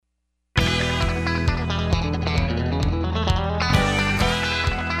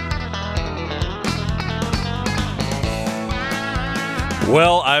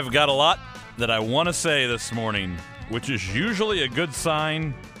Well, I've got a lot that I want to say this morning, which is usually a good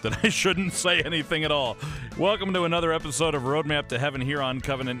sign that I shouldn't say anything at all. Welcome to another episode of Roadmap to Heaven here on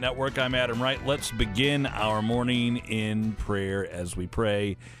Covenant Network. I'm Adam Wright. Let's begin our morning in prayer as we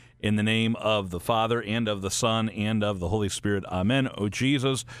pray in the name of the Father, and of the Son, and of the Holy Spirit. Amen. O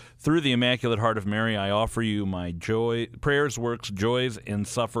Jesus, through the Immaculate Heart of Mary, I offer you my joy, prayers, works, joys, and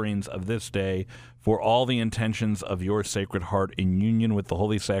sufferings of this day for all the intentions of your Sacred Heart in union with the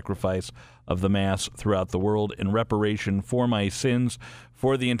holy sacrifice of the Mass throughout the world, in reparation for my sins,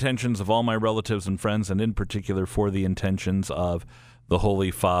 for the intentions of all my relatives and friends, and in particular for the intentions of the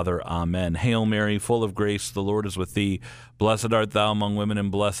Holy Father. Amen. Hail Mary, full of grace, the Lord is with thee. Blessed art thou among women, and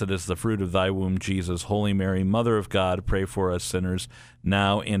blessed is the fruit of thy womb, Jesus. Holy Mary, Mother of God, pray for us sinners,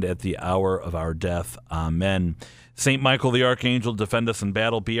 now and at the hour of our death. Amen. Saint Michael the Archangel, defend us in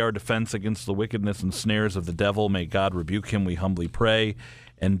battle. Be our defense against the wickedness and snares of the devil. May God rebuke him, we humbly pray.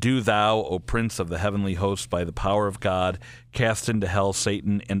 And do thou, O Prince of the heavenly host, by the power of God, cast into hell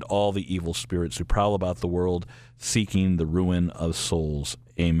Satan and all the evil spirits who prowl about the world, seeking the ruin of souls.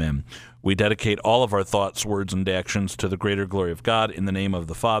 Amen. We dedicate all of our thoughts, words, and actions to the greater glory of God, in the name of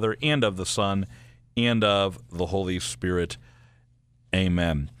the Father, and of the Son, and of the Holy Spirit.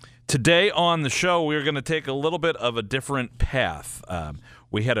 Amen. Today on the show, we're going to take a little bit of a different path.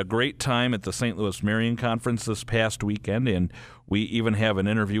 We had a great time at the St. Louis Marian Conference this past weekend, and we even have an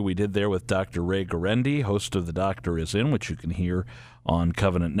interview we did there with Dr. Ray Guarendi, host of The Doctor Is In, which you can hear on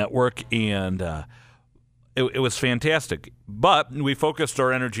Covenant Network, and it was fantastic. But we focused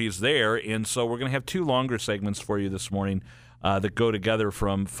our energies there, and so we're going to have two longer segments for you this morning that go together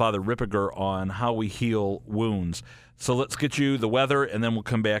from Father Ripperger on how we heal wounds. So let's get you the weather, and then we'll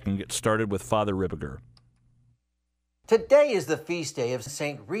come back and get started with Father Ripperger. Today is the feast day of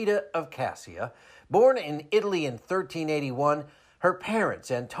St. Rita of Cassia. Born in Italy in 1381, her parents,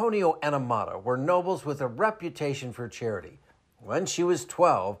 Antonio and Amata, were nobles with a reputation for charity. When she was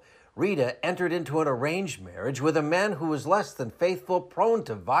 12, Rita entered into an arranged marriage with a man who was less than faithful, prone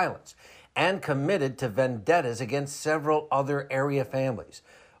to violence, and committed to vendettas against several other area families.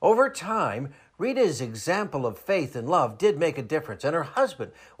 Over time, Rita's example of faith and love did make a difference, and her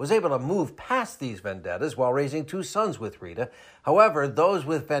husband was able to move past these vendettas while raising two sons with Rita. However, those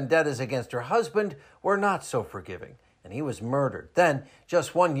with vendettas against her husband were not so forgiving, and he was murdered. Then,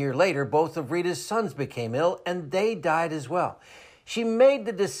 just 1 year later, both of Rita's sons became ill, and they died as well. She made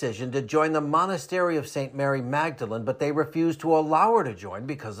the decision to join the monastery of St. Mary Magdalene, but they refused to allow her to join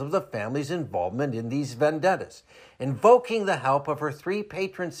because of the family's involvement in these vendettas. Invoking the help of her three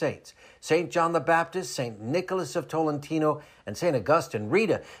patron saints, St. John the Baptist, St. Nicholas of Tolentino, and St. Augustine,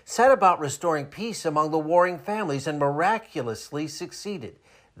 Rita set about restoring peace among the warring families and miraculously succeeded.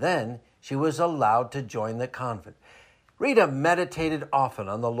 Then she was allowed to join the convent. Rita meditated often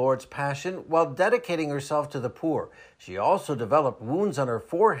on the Lord's Passion while dedicating herself to the poor. She also developed wounds on her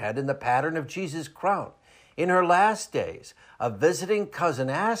forehead in the pattern of Jesus' crown. In her last days, a visiting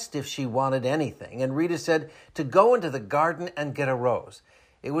cousin asked if she wanted anything, and Rita said to go into the garden and get a rose.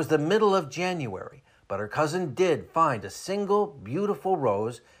 It was the middle of January, but her cousin did find a single beautiful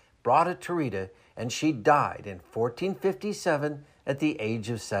rose, brought it to Rita, and she died in 1457 at the age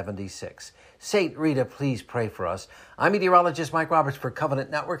of 76. Saint Rita, please pray for us. I'm meteorologist Mike Roberts for Covenant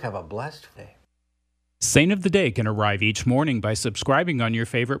Network. Have a blessed day. Saint of the Day can arrive each morning by subscribing on your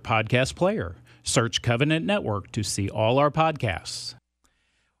favorite podcast player. Search Covenant Network to see all our podcasts.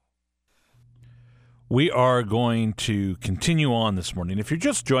 We are going to continue on this morning. If you're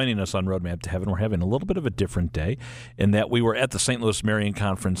just joining us on Roadmap to Heaven, we're having a little bit of a different day in that we were at the St. Louis Marian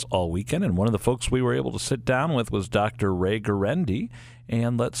Conference all weekend, and one of the folks we were able to sit down with was Dr. Ray Guarendi,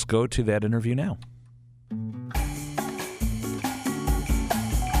 and let's go to that interview now.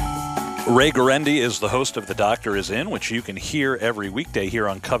 Ray Guarendi is the host of The Doctor Is In, which you can hear every weekday here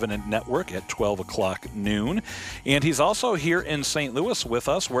on Covenant Network at 12 o'clock noon. And he's also here in St. Louis with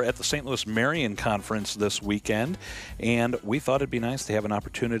us. We're at the St. Louis Marian Conference this weekend, and we thought it'd be nice to have an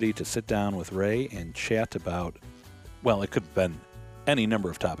opportunity to sit down with Ray and chat about, well, it could have been any number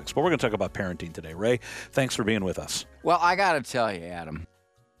of topics, but we're going to talk about parenting today. Ray, thanks for being with us. Well, I got to tell you, Adam,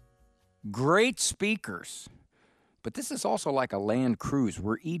 great speakers. But this is also like a land cruise.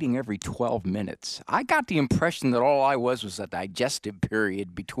 We're eating every 12 minutes. I got the impression that all I was a digestive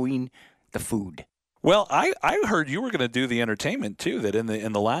period between the food. Well, I heard you were going to do the entertainment, too, that in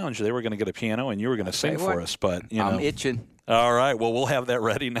the lounge they were going to get a piano and you were going to sing for us. But I'm itching. All right. Well, we'll have that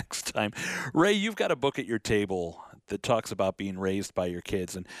ready next time. Ray, you've got a book at your table that talks about being raised by your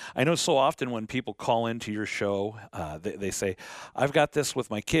kids. And I know so often when people call into your show, they say, I've got this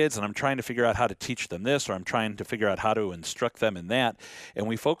with my kids and I'm trying to figure out how to teach them this, or I'm trying to figure out how to instruct them in that. And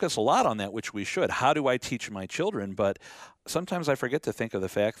we focus a lot on that, which we should. How do I teach my children? But sometimes I forget to think of the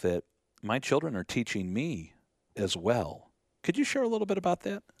fact that my children are teaching me as well. Could you share a little bit about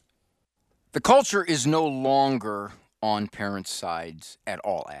that? The culture is no longer on parents' sides at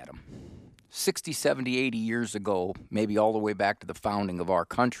all, Adam. 60, 70, 80 years ago, maybe all the way back to the founding of our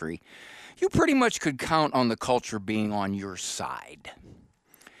country, you pretty much could count on the culture being on your side.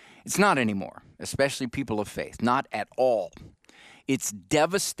 It's not anymore, especially people of faith, not at all. It's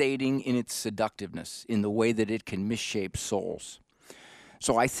devastating in its seductiveness, in the way that it can misshape souls.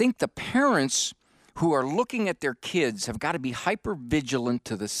 So I think the parents who are looking at their kids have got to be hyper vigilant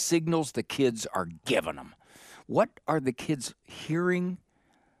to the signals the kids are giving them. What are the kids hearing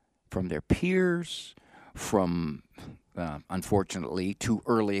from their peers, from, unfortunately, too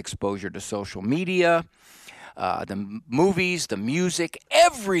early exposure to social media, the movies, the music?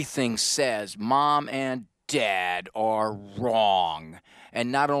 Everything says mom and dad are wrong.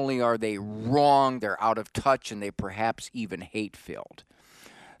 And not only are they wrong, they're out of touch, and they perhaps even hate-filled.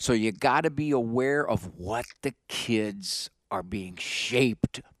 So you got to be aware of what the kids are being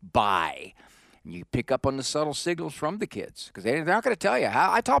shaped by. And you pick up on the subtle signals from the kids, because they're not going to tell you.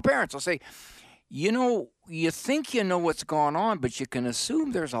 I tell parents, I'll say, you think you know what's going on, but you can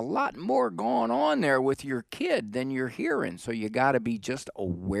assume there's a lot more going on there with your kid than you're hearing. So you got to be just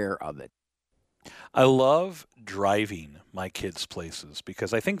aware of it. I love driving my kids places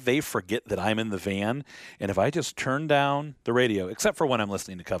because I think they forget that I'm in the van. And if I just turn down the radio, except for when I'm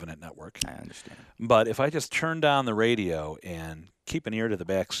listening to Covenant Network. I understand. But if I just turn down the radio and keep an ear to the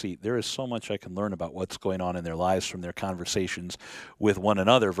back seat, there is so much I can learn about what's going on in their lives from their conversations with one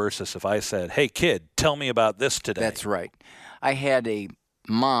another versus if I said, hey, kid, tell me about this today. That's right. I had a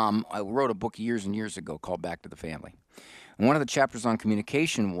mom, I wrote a book years and years ago called Back to the Family. And one of the chapters on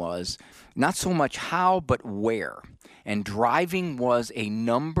communication was not so much how, but where. And driving was a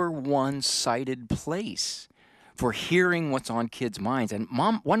number one cited place for hearing what's on kids' minds. And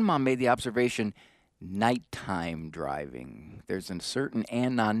one mom made the observation, nighttime driving. There's a certain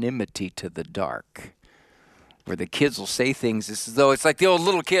anonymity to the dark, where the kids will say things as though it's like the old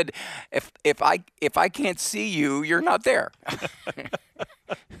little kid, if I can't see you, you're not there.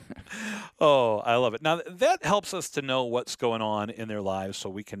 Oh, I love it. Now, that helps us to know what's going on in their lives so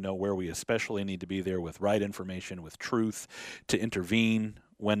we can know where we especially need to be there with right information, with truth, to intervene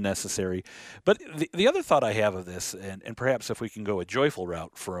when necessary. But the other thought I have of this, and perhaps if we can go a joyful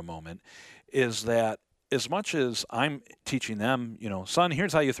route for a moment, is that as much as I'm teaching them, son,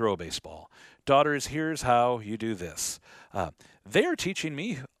 here's how you throw a baseball. Daughters, here's how you do this. They are teaching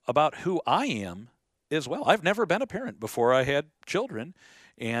me about who I am as well. I've never been a parent before I had children,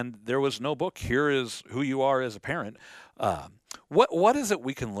 and there was no book, here is who you are as a parent. What is it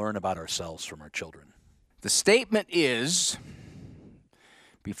we can learn about ourselves from our children? The statement is,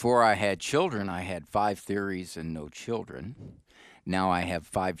 before I had children, I had 5 theories and no children. Now I have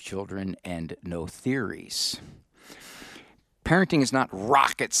 5 children and no theories. Parenting is not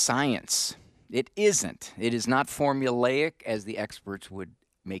rocket science. It isn't. It is not formulaic as the experts would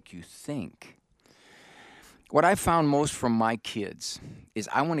make you think. What I found most from my kids is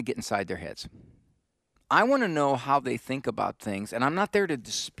I want to get inside their heads. I want to know how they think about things, and I'm not there to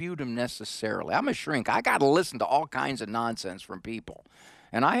dispute them necessarily. I'm a shrink. I got to listen to all kinds of nonsense from people,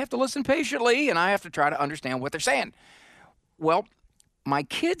 and I have to listen patiently, and I have to try to understand what they're saying. Well, my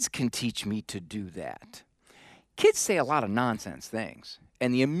kids can teach me to do that. Kids say a lot of nonsense things,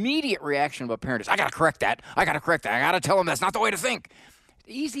 and the immediate reaction of a parent is, I got to correct that. I got to correct that. I got to tell them that's not the way to think.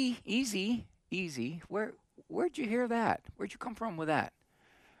 Easy, easy, easy. Where'd you hear that? Where'd you come from with that?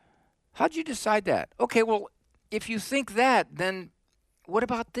 How'd you decide that? Okay, well, if you think that, then what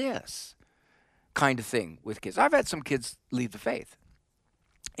about this kind of thing with kids? I've had some kids leave the faith,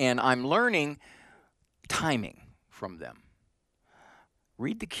 and I'm learning timing from them.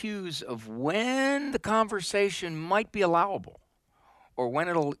 Read the cues of when the conversation might be allowable or when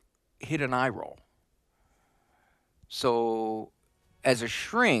it'll hit an eye roll. So as a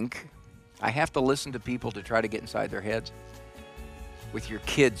shrink, I have to listen to people to try to get inside their heads. With your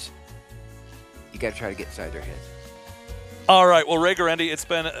kids, you got to try to get inside their heads. All right. Well, Ray Guarendi, it's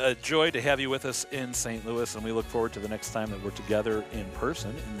been a joy to have you with us in St. Louis, and we look forward to the next time that we're together in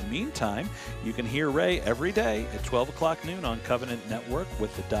person. In the meantime, you can hear Ray every day at 12 o'clock noon on Covenant Network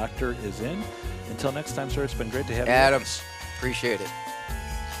with The Doctor Is In. Until next time, sir, it's been great to have you. Adams, appreciate it.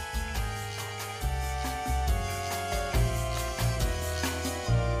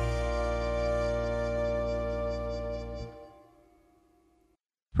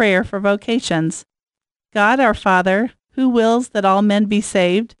 prayer for vocations. God our Father, who wills that all men be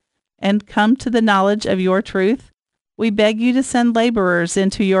saved and come to the knowledge of your truth, we beg you to send laborers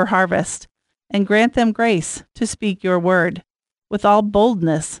into your harvest, and grant them grace to speak your word with all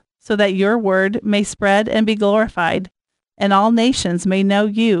boldness, so that your word may spread and be glorified, and all nations may know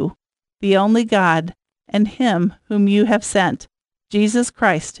you, the only God, and him whom you have sent, Jesus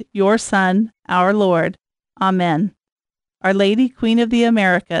Christ, your Son, our Lord. Amen. Our Lady, Queen of the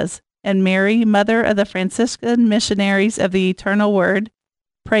Americas, and Mary, Mother of the Franciscan Missionaries of the Eternal Word,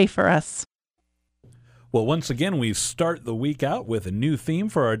 pray for us. Well, once again, we start the week out with a new theme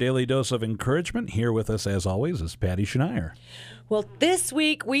for our daily dose of encouragement. Here with us, as always, is Patty Schneier. Well, this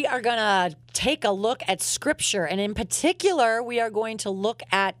week we are going to take a look at Scripture, and in particular, we are going to look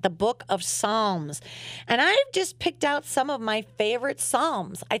at the book of Psalms. And I've just picked out some of my favorite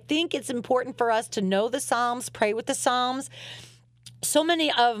Psalms. I think it's important for us to know the Psalms, pray with the Psalms. So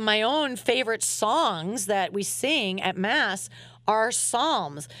many of my own favorite songs that we sing at Mass are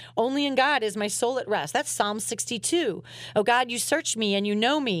Psalms. Only in God is my soul at rest. That's Psalm 62. Oh God, you search me and you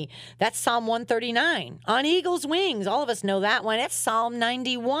know me. That's Psalm 139. On eagle's wings, all of us know that one. That's Psalm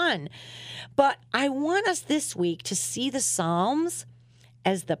 91. But I want us this week to see the Psalms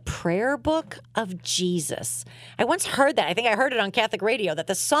as the prayer book of Jesus. I once heard that. I think I heard it on Catholic radio, that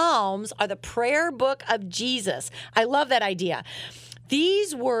the Psalms are the prayer book of Jesus. I love that idea.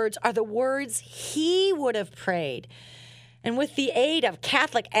 These words are the words he would have prayed. And with the aid of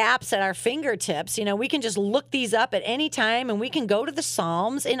Catholic apps at our fingertips, we can just look these up at any time and we can go to the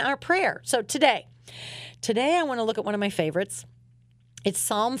Psalms in our prayer. So today I want to look at one of my favorites. It's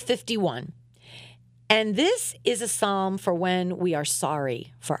Psalm 51. And this is a psalm for when we are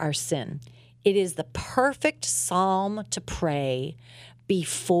sorry for our sin. It is the perfect psalm to pray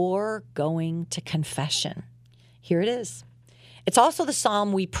before going to confession. Here it is. It's also the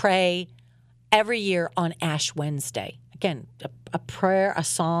psalm we pray every year on Ash Wednesday. Again, a prayer, a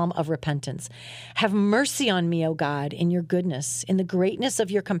psalm of repentance. Have mercy on me, O God, in your goodness. In the greatness of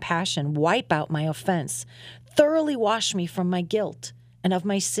your compassion, wipe out my offense. Thoroughly wash me from my guilt, and of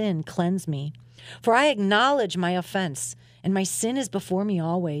my sin cleanse me. For I acknowledge my offense, and my sin is before me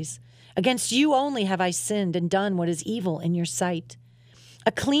always. Against you only have I sinned and done what is evil in your sight.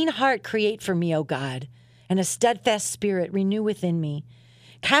 A clean heart create for me, O God, and a steadfast spirit renew within me.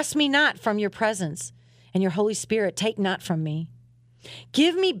 Cast me not from your presence, and your Holy Spirit take not from me.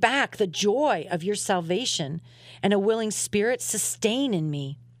 Give me back the joy of your salvation, and a willing spirit sustain in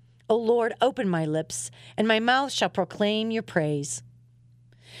me. O Lord, open my lips, and my mouth shall proclaim your praise.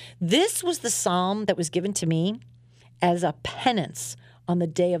 This was the psalm that was given to me as a penance on the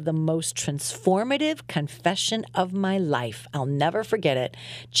day of the most transformative confession of my life. I'll never forget it.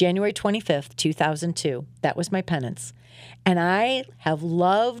 January 25th, 2002. That was my penance. And I have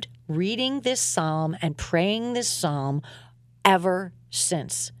loved reading this psalm and praying this psalm ever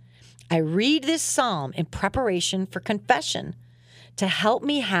since. I read this psalm in preparation for confession to help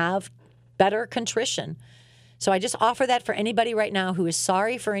me have better contrition. So I just offer that for anybody right now who is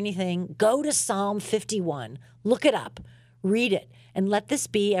sorry for anything. Go to Psalm 51. Look it up. Read it. And let this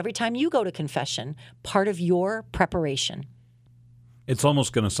be, every time you go to confession, part of your preparation. It's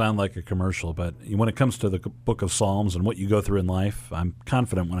almost going to sound like a commercial, but when it comes to the book of Psalms and what you go through in life, I'm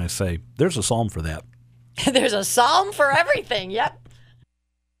confident when I say there's a psalm for that. There's a psalm for everything. Yep.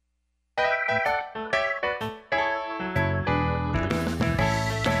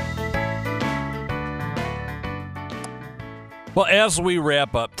 Well, as we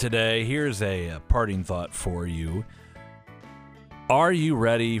wrap up today, here's a parting thought for you. Are you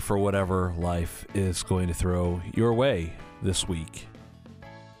ready for whatever life is going to throw your way this week?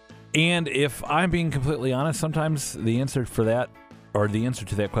 And if I'm being completely honest, sometimes the answer for that, or the answer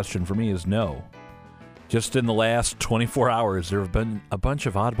to that question for me is no. Just in the last 24 hours, there have been a bunch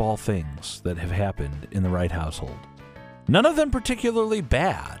of oddball things that have happened in the Wright household. None of them particularly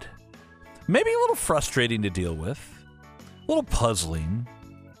bad. Maybe a little frustrating to deal with, a little puzzling,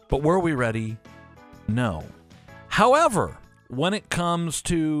 but were we ready? No. However, when it comes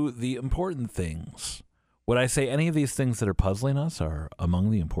to the important things, would I say any of these things that are puzzling us are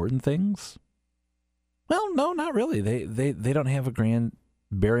among the important things? Well, no, not really. They don't have a grand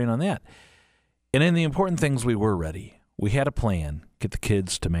bearing on that. And in the important things, we were ready. We had a plan. Get the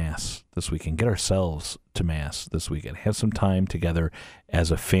kids to Mass this weekend. Get ourselves to Mass this weekend. Have some time together as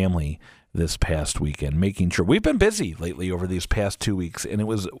a family this past weekend, making sure. We've been busy lately over these past 2 weeks, and it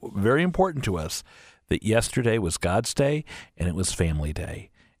was very important to us that yesterday was God's Day and it was Family Day,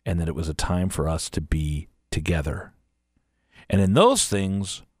 and that it was a time for us to be together. And in those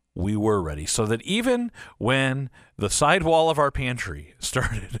things, we were ready. So that even when the side wall of our pantry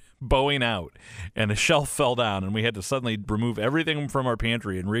started bowing out and a shelf fell down and we had to suddenly remove everything from our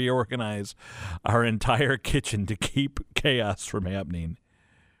pantry and reorganize our entire kitchen to keep chaos from happening,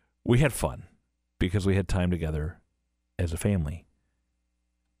 we had fun because we had time together as a family.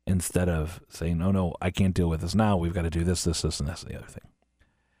 Instead of saying, no, I can't deal with this now. We've got to do this, and this, and the other thing.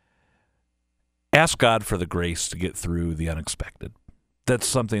 Ask God for the grace to get through the unexpected. That's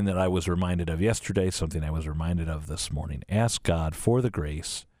something that I was reminded of yesterday, something I was reminded of this morning. Ask God for the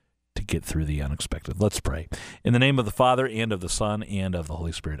grace to get through the unexpected. Let's pray. In the name of the Father, and of the Son, and of the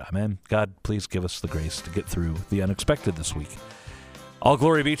Holy Spirit. Amen. God, please give us the grace to get through the unexpected this week. All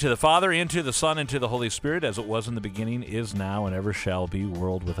glory be to the Father, and to the Son, and to the Holy Spirit, as it was in the beginning, is now, and ever shall be,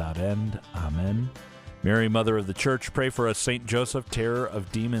 world without end. Amen. Mary, Mother of the Church, pray for us. Saint Joseph, terror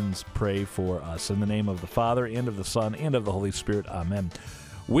of demons, pray for us. In the name of the Father, and of the Son, and of the Holy Spirit. Amen.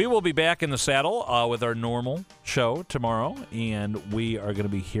 We will be back in the saddle with our normal show tomorrow, and we are going to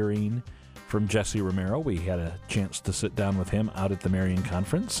be hearing from Jesse Romero. We had a chance to sit down with him out at the Marian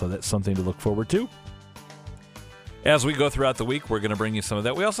Conference, so that's something to look forward to. As we go throughout the week, we're going to bring you some of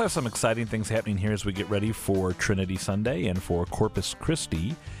that. We also have some exciting things happening here as we get ready for Trinity Sunday and for Corpus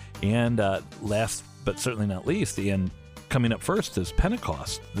Christi. And last but certainly not least, and coming up first is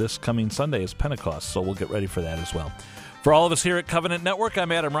Pentecost. This coming Sunday is Pentecost, so we'll get ready for that as well. For all of us here at Covenant Network,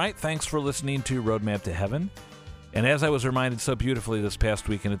 I'm Adam Wright. Thanks for listening to Roadmap to Heaven. And as I was reminded so beautifully this past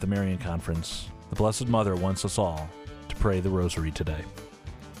weekend at the Marian Conference, the Blessed Mother wants us all to pray the Rosary today.